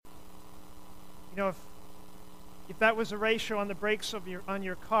If that was a ratio on the brakes on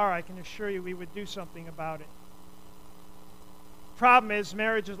your car, I can assure you we would do something about it. Problem is,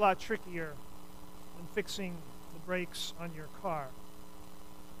 marriage is a lot trickier than fixing the brakes on your car.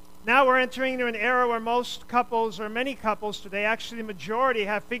 Now we're entering into an era where most couples, or many couples today, actually the majority,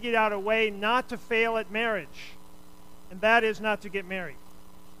 have figured out a way not to fail at marriage, and that is not to get married.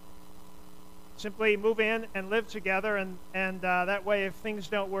 Simply move in and live together, and that way, if things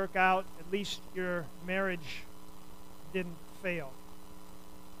don't work out, at least your marriage didn't fail.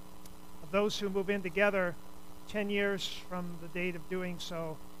 Of those who move in together, 10 years from the date of doing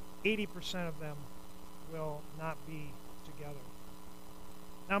so, 80% of them will not be together.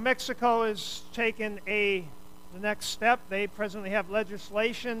 Now, Mexico has taken the next step. They presently have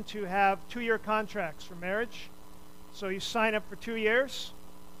legislation to have 2-year contracts for marriage. So you sign up for 2 years,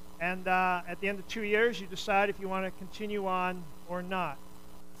 and at the end of 2 years, you decide if you want to continue on or not.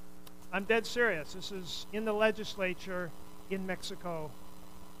 I'm dead serious. This is in the legislature in Mexico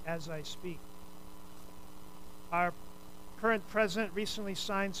as I speak. Our current president recently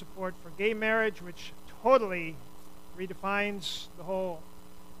signed support for gay marriage, which totally redefines the whole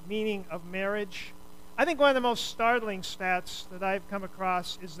meaning of marriage. I think one of the most startling stats that I've come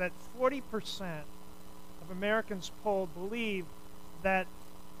across is that 40% of Americans polled believe that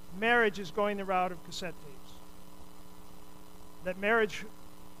marriage is going the route of cassette tapes. That marriage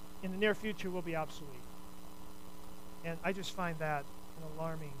in the near future will be obsolete. And I just find that an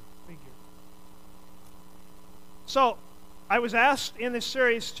alarming figure. So, I was asked in this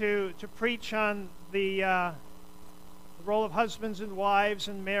series to preach on the role of husbands and wives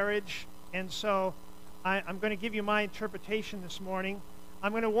in marriage, and so I'm going to give you my interpretation this morning.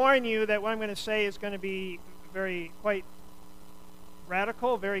 I'm going to warn you that what I'm going to say is going to be quite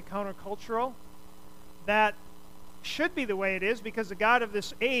radical, very countercultural. That should be the way it is because the God of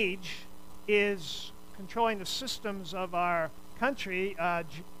this age is controlling the systems of our country.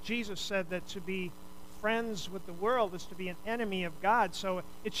 Jesus said that to be friends with the world is to be an enemy of God. So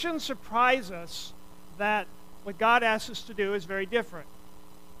it shouldn't surprise us that what God asks us to do is very different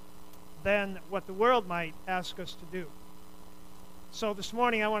than what the world might ask us to do. So this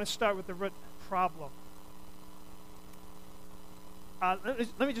morning I want to start with the root problem.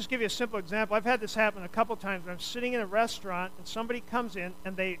 Let me just give you a simple example. I've had this happen a couple times. I'm sitting in a restaurant and somebody comes in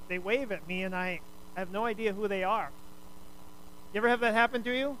and they wave at me and I have no idea who they are. You ever have that happen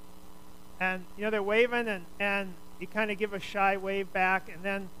to you? And they're waving and you kind of give a shy wave back, and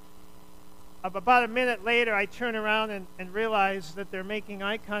then about a minute later I turn around and realize that they're making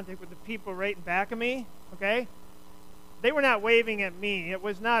eye contact with the people right in back of me, okay? They were not waving at me. It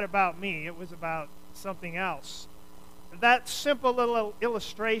was not about me. It was about something else. That simple little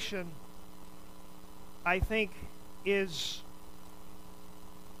illustration, I think, is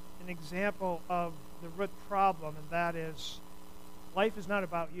an example of the root problem, and that is life is not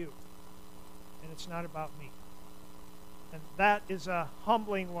about you, and it's not about me. And that is a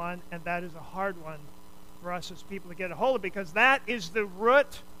humbling one, and that is a hard one for us as people to get a hold of, because that is the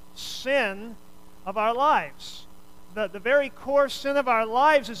root sin of our lives. The very core sin of our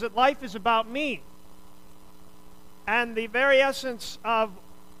lives is that life is about me. And the very essence of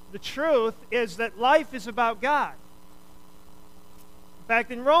the truth is that life is about God. In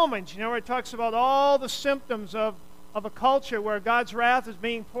fact, in Romans, where it talks about all the symptoms of a culture where God's wrath is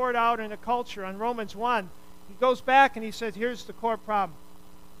being poured out in a culture, on Romans 1, he goes back and he says, here's the core problem.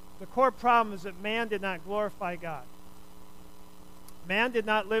 The core problem is that man did not glorify God. Man did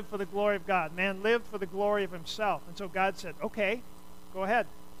not live for the glory of God. Man lived for the glory of himself. And so God said, okay, go ahead.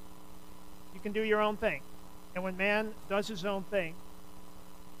 You can do your own thing. And when man does his own thing,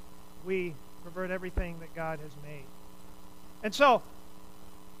 we pervert everything that God has made. And so,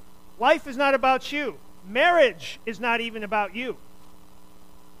 life is not about you. Marriage is not even about you.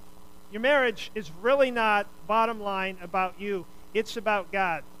 Your marriage is really not, bottom line, about you. It's about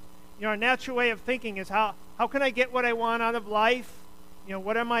God. Our natural way of thinking is how can I get what I want out of life?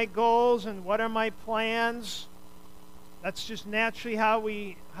 What are my goals and what are my plans? That's just naturally how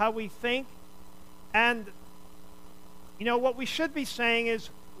we think. And what we should be saying is,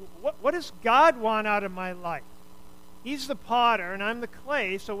 what does God want out of my life? He's the potter and I'm the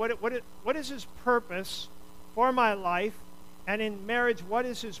clay, so what is his purpose for my life? And in marriage, what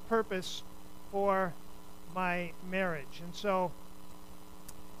is his purpose for my marriage? And so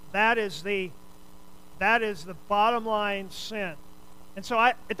that is the bottom line sin. And so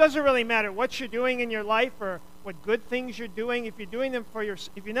it doesn't really matter what you're doing in your life or what good things you're doing. If you're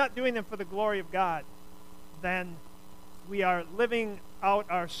not doing them for the glory of God, then we are living out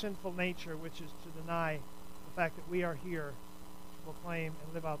our sinful nature, which is to deny the fact that we are here to proclaim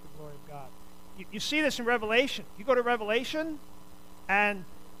and live out the glory of God. You see this in Revelation. You go to Revelation, and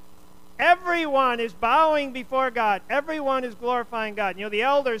everyone is bowing before God. Everyone is glorifying God. You know, the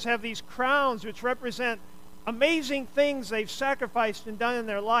elders have these crowns which represent amazing things they've sacrificed and done in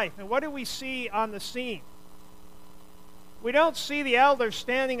their life. And what do we see on the scene? We don't see the elders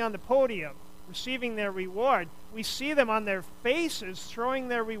standing on the podium receiving their reward. We see them on their faces throwing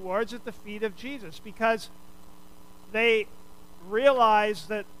their rewards at the feet of Jesus, because they realize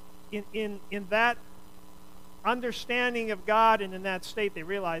that in that understanding of God and in that state, they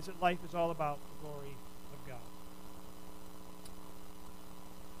realize that life is all about the glory of God.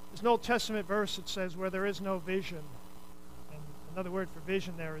 There's an Old Testament verse that says, where there is no vision, and another word for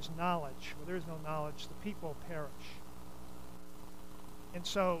vision there is knowledge. Where there is no knowledge, the people perish. And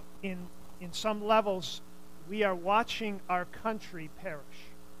so in some levels, we are watching our country perish.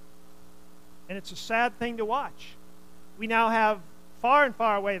 And it's a sad thing to watch. We now have far and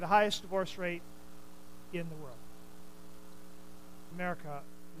far away the highest divorce rate in the world. America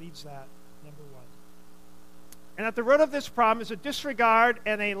leads that, number one. And at the root of this problem is a disregard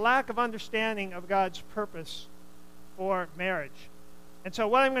and a lack of understanding of God's purpose for marriage. And so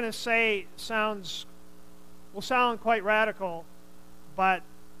what I'm going to say will sound quite radical, but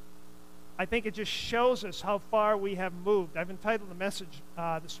I think it just shows us how far we have moved. I've entitled the message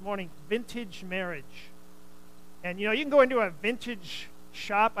this morning, Vintage Marriage. And you know, you can go into a vintage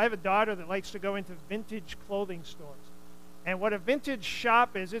shop. I have a daughter that likes to go into vintage clothing stores. And what a vintage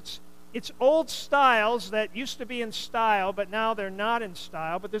shop is, it's old styles that used to be in style, but now they're not in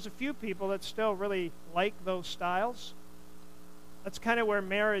style. But there's a few people that still really like those styles. That's kind of where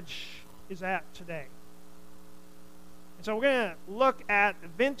marriage is at today. And so we're going to look at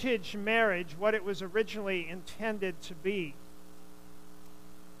vintage marriage, what it was originally intended to be.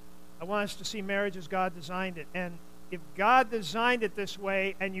 I want us to see marriage as God designed it. And if God designed it this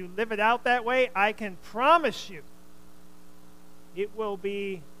way and you live it out that way, I can promise you it will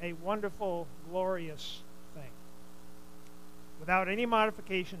be a wonderful, glorious thing without any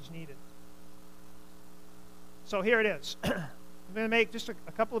modifications needed. So here it is. I'm going to make just a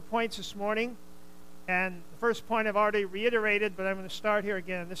couple of points this morning. And the first point I've already reiterated, but I'm going to start here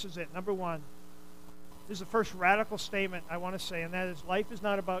again. This is it. Number one. This is the first radical statement I want to say, and that is, life is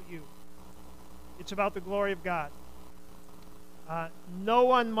not about you. It's about the glory of God. No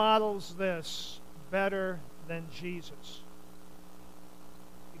one models this better than Jesus.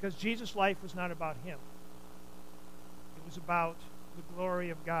 Because Jesus' life was not about him. It was about the glory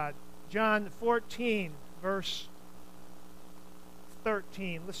of God. John 14, verse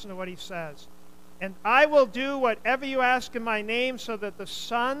 13. Listen to what he says. And I will do whatever you ask in my name, so that the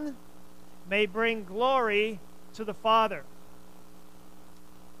Son may bring glory to the Father.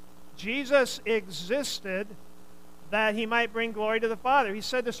 Jesus existed that he might bring glory to the Father. He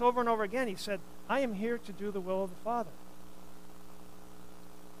said this over and over again. He said, I am here to do the will of the Father.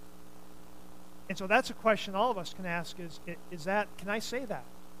 And so that's a question all of us can ask is that, can I say that?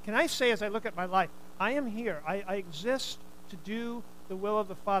 Can I say, as I look at my life, I am here. I exist to do the will of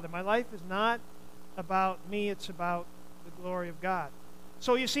the Father. My life is not about me, it's about the glory of God.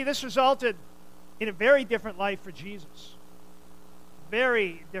 So you see, this resulted in a very different life for Jesus.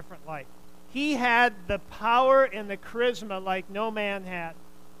 Very different life. He had the power and the charisma like no man had.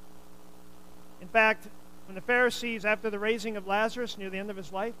 In fact, when the Pharisees, after the raising of Lazarus near the end of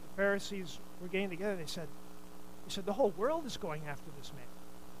his life, the Pharisees were getting together, they said, the whole world is going after this man.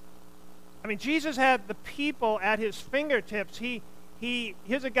 I mean, Jesus had the people at his fingertips.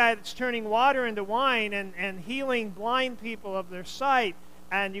 Here's a guy that's turning water into wine and healing blind people of their sight.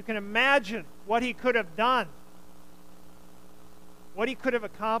 And you can imagine what he could have done, what he could have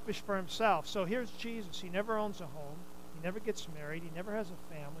accomplished for himself. So here's Jesus. He never owns a home. He never gets married. He never has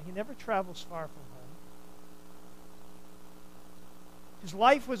a family. He never travels far from home. His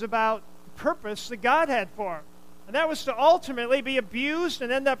life was about the purpose that God had for him. And that was to ultimately be abused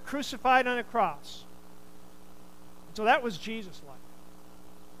and end up crucified on a cross. And so that was Jesus' life.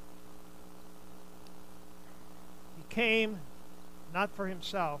 He came not for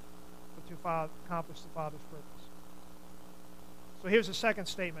himself, but to accomplish the Father's purpose. So here's the second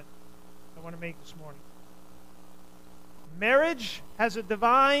statement I want to make this morning. Marriage has a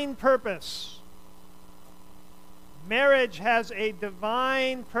divine purpose. Marriage has a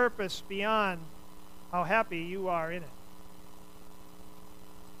divine purpose beyond how happy you are in it.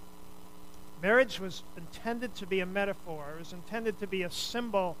 Marriage was intended to be a metaphor. It was intended to be a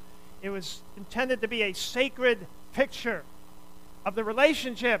symbol. It was intended to be a sacred picture of the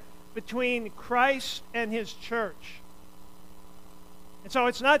relationship between Christ and his church. And so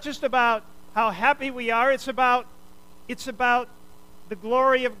it's not just about how happy we are, it's about the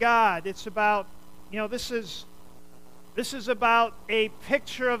glory of God. It's about, this is about a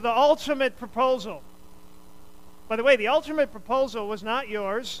picture of the ultimate proposal. By the way, the ultimate proposal was not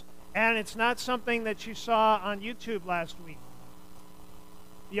yours, and it's not something that you saw on YouTube last week.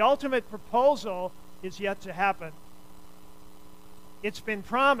 The ultimate proposal is yet to happen. It's been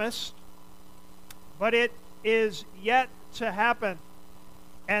promised, but it is yet to happen.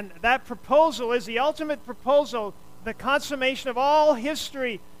 And that proposal is the ultimate proposal, the consummation of all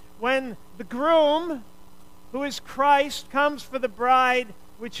history, when the groom, who is Christ, comes for the bride,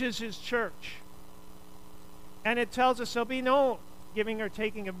 which is his church. And it tells us there'll be no giving or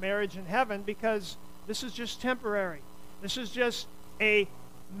taking of marriage in heaven, because this is just temporary. This is just a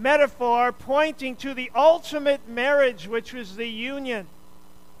metaphor pointing to the ultimate marriage, which was the union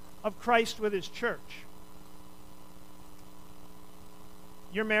of Christ with his church.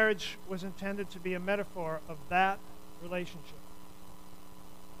 Your marriage was intended to be a metaphor of that relationship.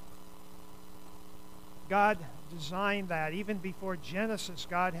 God designed that. Even before Genesis,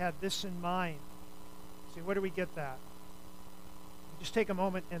 God had this in mind. See, where do we get that? Just take a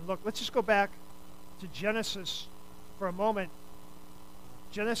moment and look. Let's just go back to Genesis for a moment.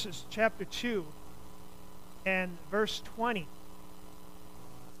 Genesis chapter 2 and verse 20.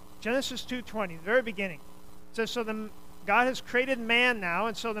 Genesis 2:20, the very beginning. It says, God has created man now,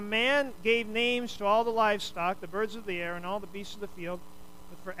 and so the man gave names to all the livestock, the birds of the air, and all the beasts of the field.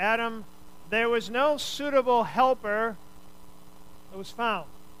 But for Adam, there was no suitable helper that was found.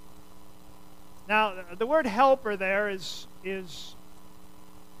 Now, the word helper there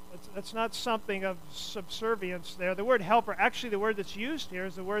that's not something of subservience there. The word helper, actually the word that's used here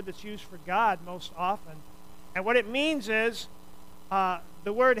is the word that's used for God most often. And what it means is,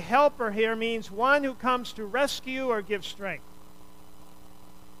 the word helper here means one who comes to rescue or give strength.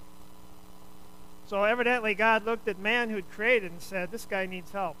 So evidently God looked at man who had created and said, this guy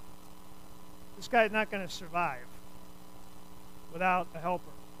needs help. This guy's not going to survive without a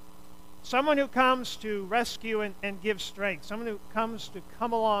helper. Someone who comes to rescue and give strength. Someone who comes to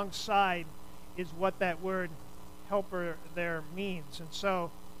come alongside is what that word helper there means. And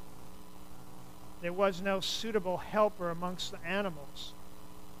so there was no suitable helper amongst the animals.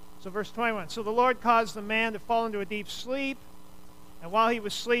 So verse 21. So the Lord caused the man to fall into a deep sleep, and while he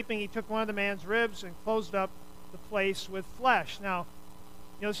was sleeping, he took one of the man's ribs and closed up the place with flesh. Now,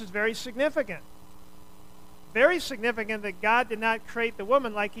 this is very significant. Very significant that God did not create the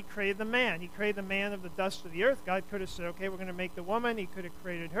woman like he created the man. He created the man of the dust of the earth. God could have said, okay, we're going to make the woman. He could have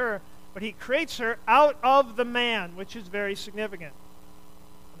created her. But he creates her out of the man, which is very significant.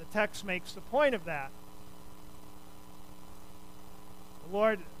 And the text makes the point of that. The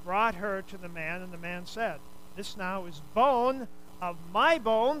Lord brought her to the man, and the man said, this now is bone of my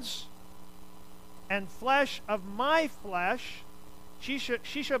bones and flesh of my flesh. She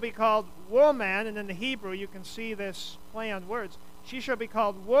shall be called woman, and in the Hebrew you can see this play on words. She shall be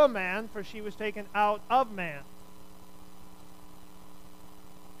called woman, for she was taken out of man.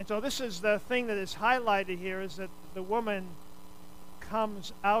 And so this is the thing that is highlighted here, is that the woman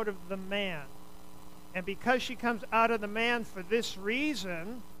comes out of the man. And because she comes out of the man for this reason,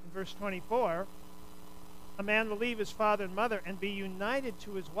 in verse 24, a man will leave his father and mother and be united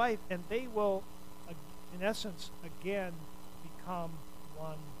to his wife, and they will, in essence, again become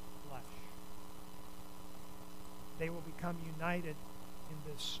one flesh. They will become united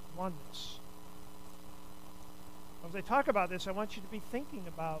in this oneness. As I talk about this, I want you to be thinking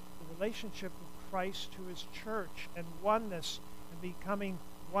about the relationship of Christ to his church and oneness and becoming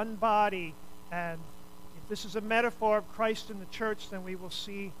one body. And if this is a metaphor of Christ in the church, then we will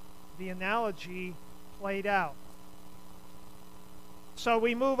see the analogy played out. So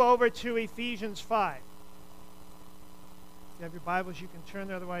we move over to Ephesians 5. If you have your Bibles, you can turn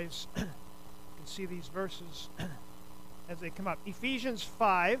there. Otherwise, you can see these verses as they come up. Ephesians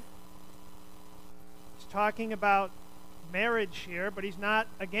 5 is talking about marriage here, but he's not,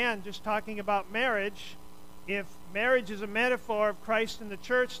 again, just talking about marriage. If marriage is a metaphor of Christ in the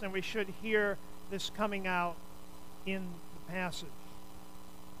church, then we should hear this coming out in the passage.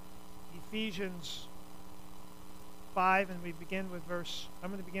 Ephesians 5, and I'm going to begin with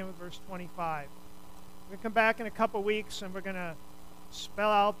verse 25. We're going to come back in a couple weeks, and we're going to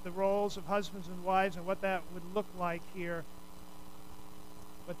spell out the roles of husbands and wives and what that would look like here.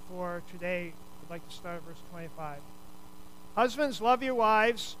 But for today, I'd like to start at verse 25. Husbands, love your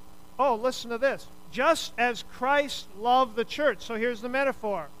wives. Oh, listen to this. Just as Christ loved the church. So here's the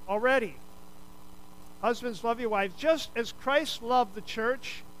metaphor already. Husbands, love your wives. Just as Christ loved the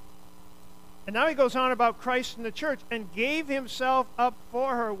church. And now he goes on about Christ and the church, and gave himself up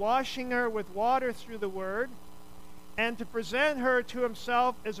for her, washing her with water through the word, and to present her to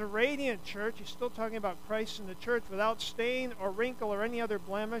himself as a radiant church. He's still talking about Christ in the church, without stain or wrinkle or any other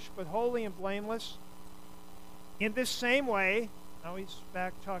blemish, but holy and blameless. In this same way, now he's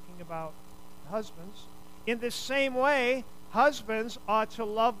back talking about husbands. In this same way, husbands ought to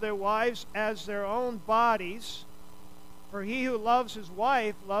love their wives as their own bodies. For he who loves his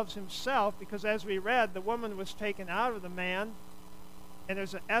wife loves himself, because as we read, the woman was taken out of the man, and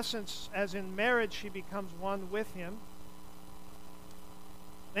there's an essence, as in marriage, she becomes one with him.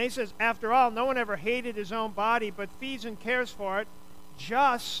 And he says, after all, no one ever hated his own body, but feeds and cares for it,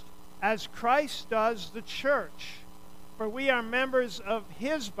 just as Christ does the church. For we are members of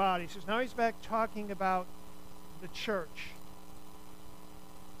his body. So now he's back talking about the church.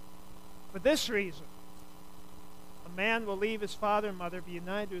 For this reason, a man will leave his father and mother, be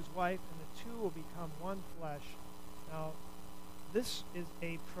united to his wife, and the two will become one flesh. Now, this is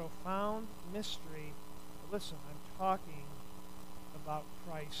a profound mystery. Listen, I'm talking about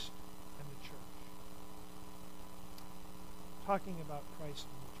Christ and the church. I'm talking about Christ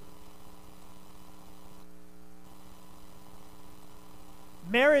and the church.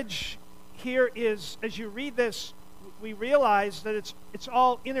 Marriage here is, as you read this, we realize that it's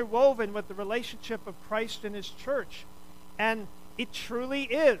all interwoven with the relationship of Christ and his church. And it truly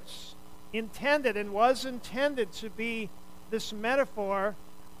is intended and was intended to be this metaphor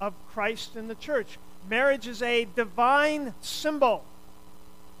of Christ and the church. Marriage is a divine symbol.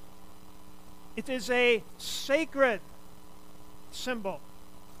 It is a sacred symbol.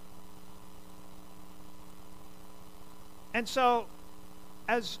 And so,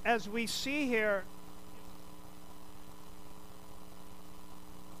 as we see here,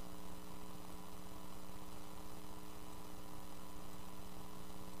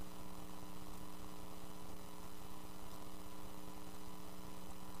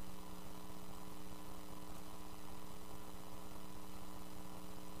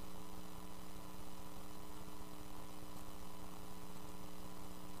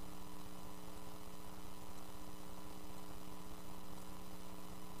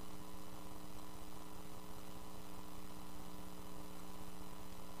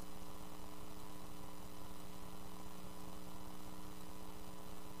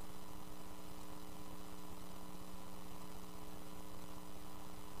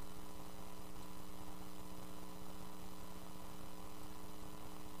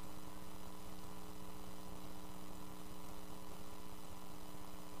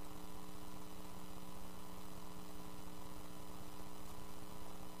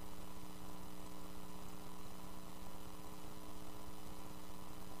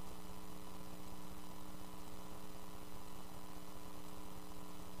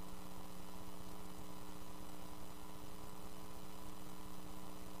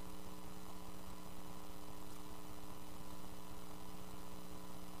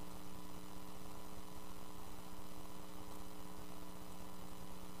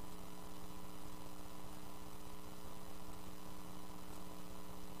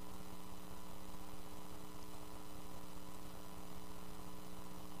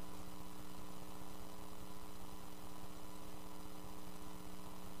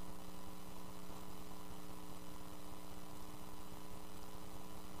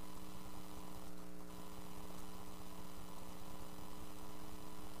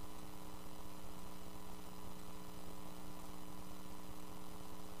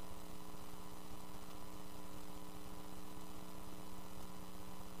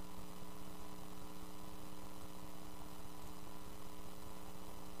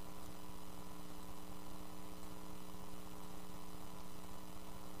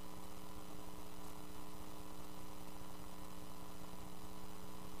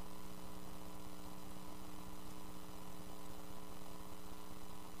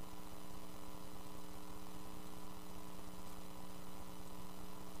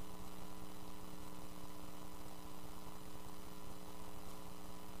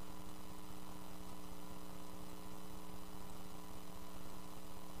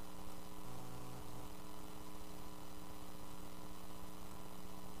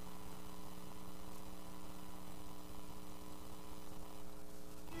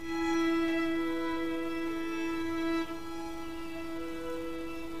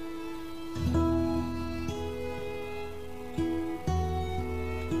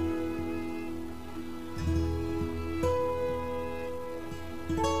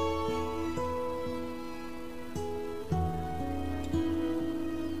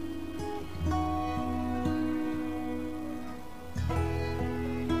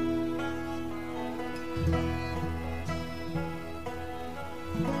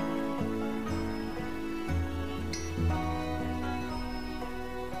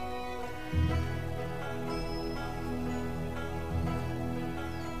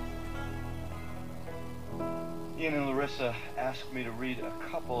 Larissa asked me to read a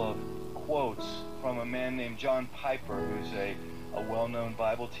couple of quotes from a man named John Piper, who's a well-known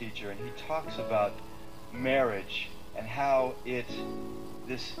Bible teacher, and he talks about marriage and how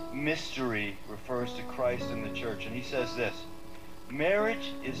this mystery refers to Christ and the church. And he says this: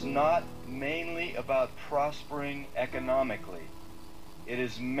 marriage is not mainly about prospering economically. It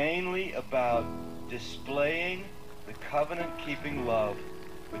is mainly about displaying the covenant-keeping love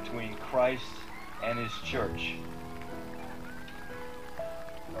between Christ and his church.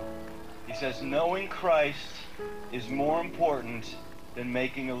 He says, knowing Christ is more important than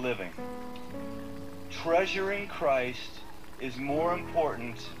making a living. Treasuring Christ is more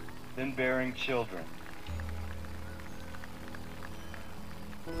important than bearing children.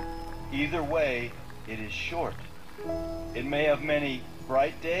 Either way, it is short. It may have many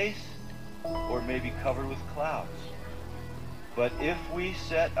bright days, or it may be covered with clouds. But if we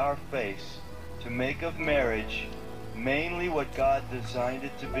set our face to make of marriage mainly what God designed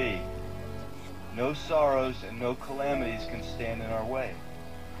it to be, no sorrows and no calamities can stand in our way.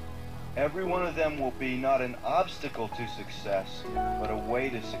 Every one of them will be not an obstacle to success, but a way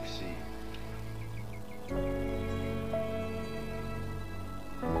to succeed.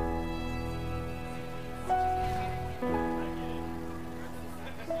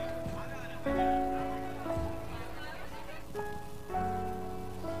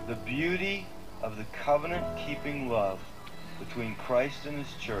 The beauty of the covenant-keeping love between Christ and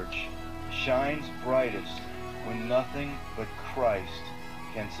his church shines brightest when nothing but Christ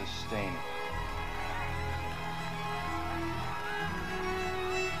can sustain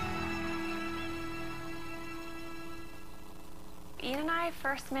it. Ian and I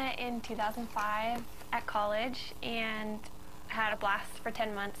first met in 2005 at college and had a blast for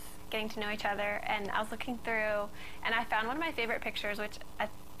 10 months getting to know each other. And I was looking through and I found one of my favorite pictures, which I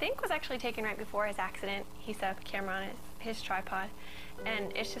think was actually taken right before his accident. He set up a camera on his tripod,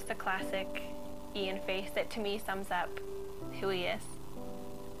 and it's just a classic Ian face that to me sums up who he is.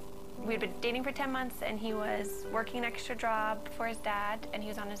 We'd been dating for 10 months and he was working an extra job for his dad, and he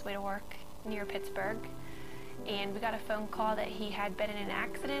was on his way to work near Pittsburgh. And we got a phone call that he had been in an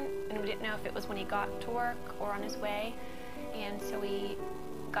accident, and we didn't know if it was when he got to work or on his way. And so we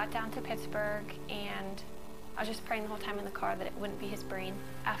got down to Pittsburgh, and I was just praying the whole time in the car that it wouldn't be his brain.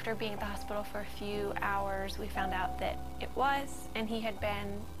 After being at the hospital for a few hours, we found out that it was, and he had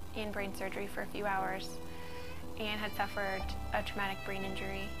been in brain surgery for a few hours and had suffered a traumatic brain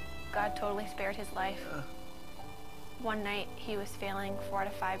injury. God totally spared his life. One night he was failing 4 out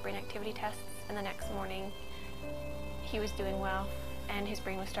of 5 brain activity tests, and the next morning he was doing well and his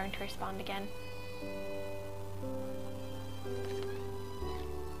brain was starting to respond again.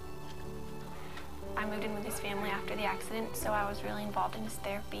 I moved in with his family after the accident, so I was really involved in his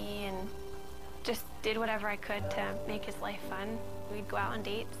therapy and just did whatever I could to make his life fun. We'd go out on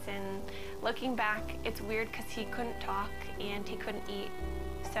dates, and looking back, it's weird because he couldn't talk and he couldn't eat.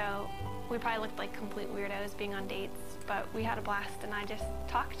 So we probably looked like complete weirdos being on dates, but we had a blast, and I just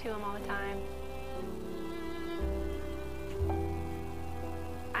talked to him all the time.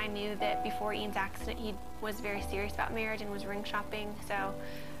 I knew that before Ian's accident, he was very serious about marriage and was ring shopping, so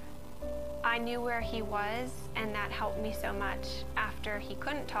I knew where he was, and that helped me so much. After he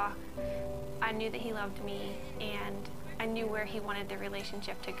couldn't talk, I knew that he loved me, and I knew where he wanted the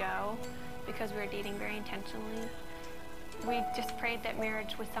relationship to go because we were dating very intentionally. We just prayed that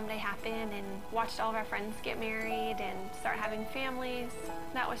marriage would someday happen and watched all of our friends get married and start having families.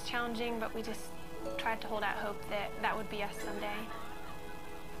 That was challenging, but we just tried to hold out hope that that would be us someday.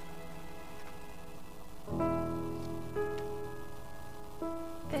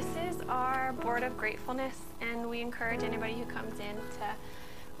 This is our board of gratefulness, and we encourage anybody who comes in to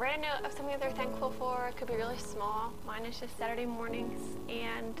write a note of something that they're thankful for. It could be really small. Mine is just Saturday mornings,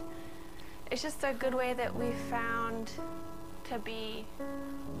 and it's just a good way that we've found to be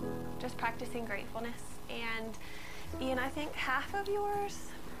just practicing gratefulness. And Ian, I think half of yours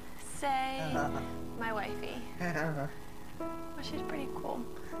say my wifey, which is pretty cool.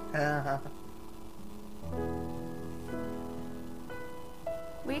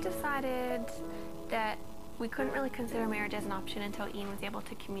 We decided that we couldn't really consider marriage as an option until Ian was able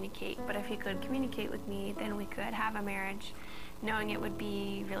to communicate, but if he could communicate with me, then we could have a marriage, knowing it would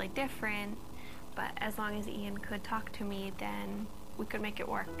be really different, but as long as Ian could talk to me, then we could make it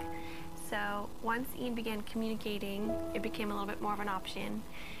work. So once Ian began communicating, it became a little bit more of an option,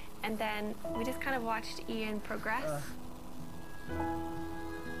 and then we just kind of watched Ian progress.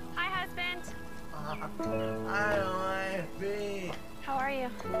 Hi, husband. Hi, wifey. How are you?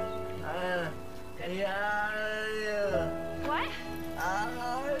 Yeah. What? How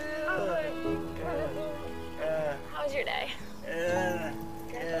are you? How How was your day?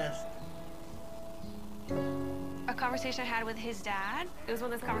 Yes. A conversation I had with his dad, it was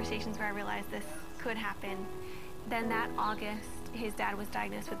one of those conversations where I realized this could happen. Then that August, his dad was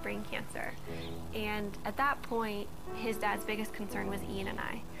diagnosed with brain cancer. And at that point, his dad's biggest concern was Ian and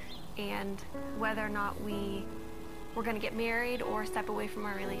I, and whether or not we were going to get married or step away from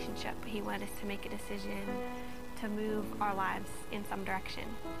our relationship. He wanted us to make a decision to move our lives in some direction.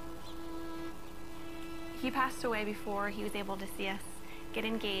 He passed away before he was able to see us get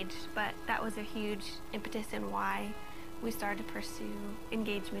engaged, but that was a huge impetus in why we started to pursue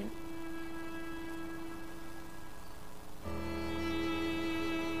engagement.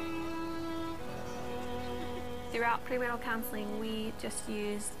 Throughout premarital counseling, we just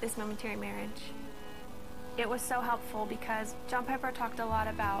used this momentary marriage. It was so helpful because John Piper talked a lot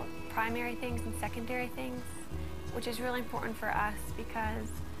about primary things and secondary things, which is really important for us because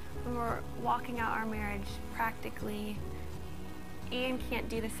when we're walking out our marriage practically, Ian can't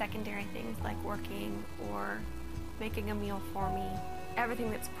do the secondary things like working or making a meal for me.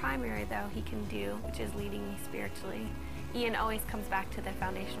 Everything that's primary, though, he can do, which is leading me spiritually. Ian always comes back to the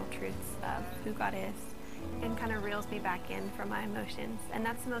foundational truths of who God is and kind of reels me back in from my emotions, and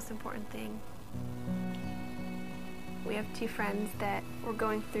that's the most important thing. We have two friends that we're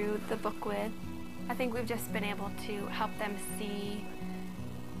going through the book with. I think we've just been able to help them see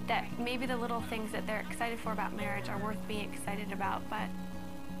that maybe the little things that they're excited for about marriage are worth being excited about, but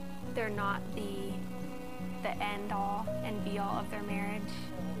they're not the end all and be all of their marriage.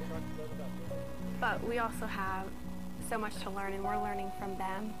 But we also have so much to learn, and we're learning from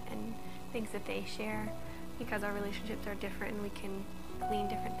them and things that they share because our relationships are different and we can glean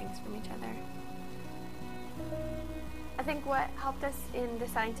different things from each other. I think what helped us in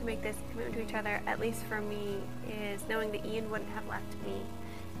deciding to make this commitment to each other, at least for me, is knowing that Ian wouldn't have left me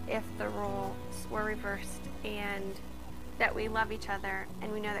if the roles were reversed, and that we love each other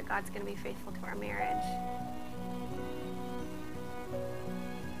and we know that God's going to be faithful to our marriage.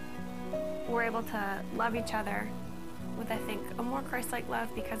 We're able to love each other with, I think, a more Christ-like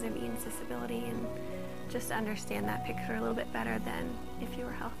love because of Ian's disability, and just to understand that picture a little bit better than if you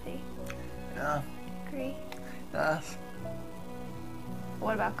were healthy. Yeah. Agree? Yes.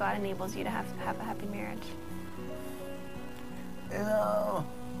 What about God enables you to have a happy marriage? You know,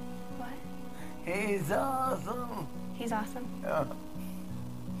 What? he's awesome. He's awesome. Yeah.